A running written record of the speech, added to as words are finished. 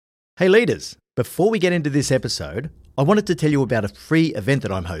Hey leaders, before we get into this episode, I wanted to tell you about a free event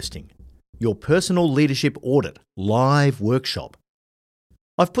that I'm hosting, your Personal Leadership Audit live workshop.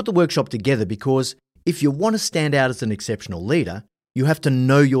 I've put the workshop together because if you want to stand out as an exceptional leader, you have to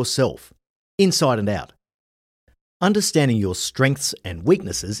know yourself, inside and out. Understanding your strengths and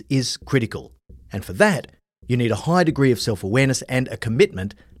weaknesses is critical, and for that, you need a high degree of self-awareness and a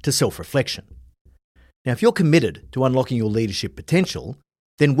commitment to self-reflection. Now, if you're committed to unlocking your leadership potential,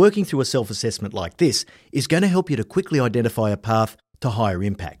 then working through a self-assessment like this is going to help you to quickly identify a path to higher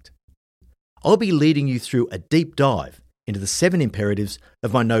impact. I'll be leading you through a deep dive into the 7 imperatives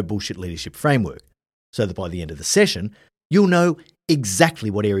of my No Bullshit Leadership Framework, so that by the end of the session, you'll know exactly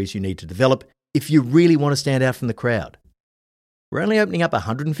what areas you need to develop if you really want to stand out from the crowd. We're only opening up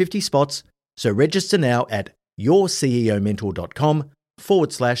 150 spots, so register now at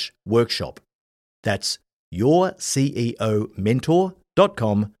yourceomentor.com/workshop. That's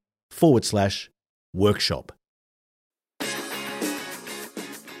yourceomentor.com/workshop.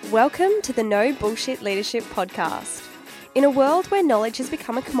 Welcome to the No Bullshit Leadership Podcast. In a world where knowledge has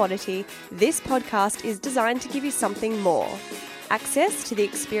become a commodity, this podcast is designed to give you something more. Access to the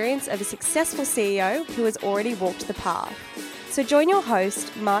experience of a successful CEO who has already walked the path. So join your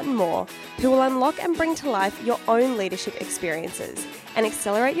host, Martin Moore, who will unlock and bring to life your own leadership experiences and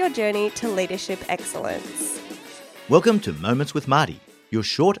accelerate your journey to leadership excellence. Welcome to Moments with Marty, your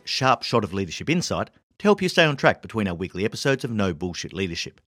short, sharp shot of leadership insight to help you stay on track between our weekly episodes of No Bullshit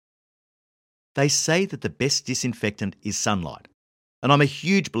Leadership. They say that the best disinfectant is sunlight, and I'm a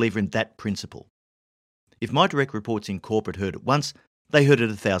huge believer in that principle. If my direct reports in corporate heard it once, they heard it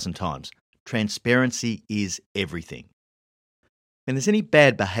 1,000 times. Transparency is everything. When there's any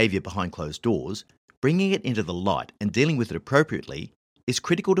bad behaviour behind closed doors, bringing it into the light and dealing with it appropriately is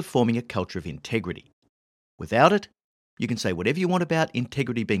critical to forming a culture of integrity. Without it, you can say whatever you want about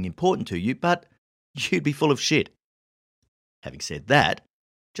integrity being important to you, but you'd be full of shit. Having said that,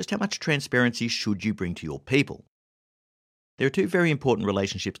 just how much transparency should you bring to your people? There are 2 very important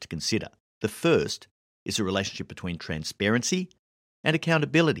relationships to consider. The first is a relationship between transparency and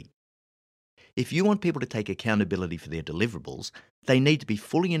accountability. If you want people to take accountability for their deliverables, they need to be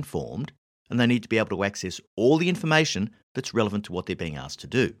fully informed and they need to be able to access all the information that's relevant to what they're being asked to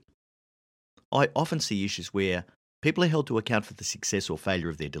do. I often see issues where people are held to account for the success or failure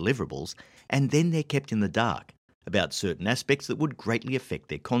of their deliverables and then they're kept in the dark about certain aspects that would greatly affect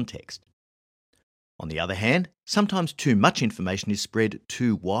their context. On the other hand, sometimes too much information is spread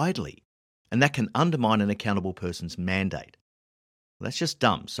too widely, and that can undermine an accountable person's mandate. Well, that's just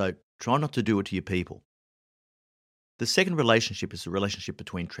dumb, so try not to do it to your people. The second relationship is the relationship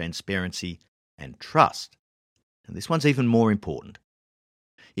between transparency and trust. And this one's even more important.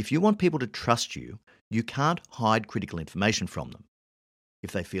 If you want people to trust you, you can't hide critical information from them.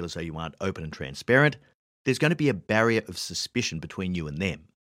 If they feel as though you aren't open and transparent, there's going to be a barrier of suspicion between you and them.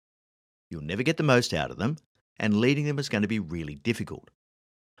 You'll never get the most out of them, and leading them is going to be really difficult.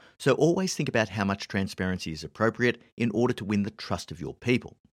 So always think about how much transparency is appropriate in order to win the trust of your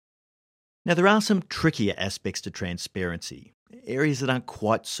people. Now, there are some trickier aspects to transparency, areas that aren't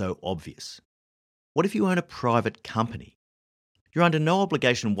quite so obvious. What if you own a private company? You're under no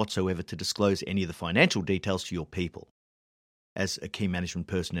obligation whatsoever to disclose any of the financial details to your people. As a key management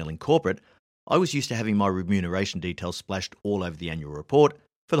personnel in corporate, I was used to having my remuneration details splashed all over the annual report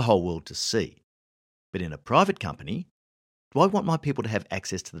for the whole world to see. But in a private company, do I want my people to have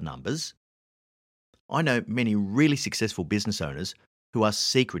access to the numbers? I know many really successful business owners who are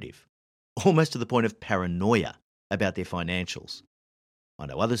secretive, almost to the point of paranoia about their financials. I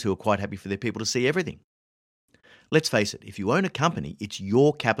know others who are quite happy for their people to see everything. Let's face it, if you own a company, it's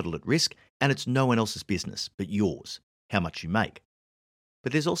your capital at risk and it's no one else's business but yours, how much you make.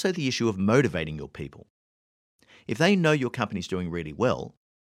 But there's also the issue of motivating your people. If they know your company's doing really well,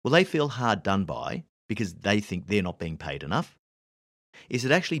 will they feel hard done by because they think they're not being paid enough? Is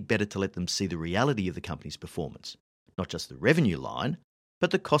it actually better to let them see the reality of the company's performance, not just the revenue line,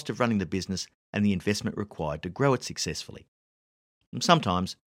 but the cost of running the business and the investment required to grow it successfully? And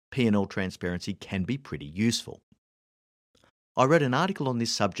sometimes P&L transparency can be pretty useful. I wrote an article on this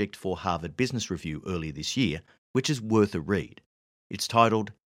subject for Harvard Business Review earlier this year, which is worth a read. It's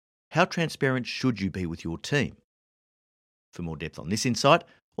titled, How Transparent Should You Be with Your Team? For more depth on this insight,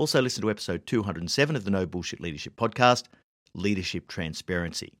 also listen to episode 207 of the No Bullshit Leadership Podcast, Leadership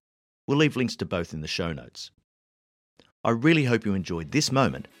Transparency. We'll leave links to both in the show notes. I really hope you enjoyed this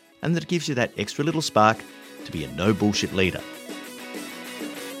moment and that it gives you that extra little spark to be a no bullshit leader.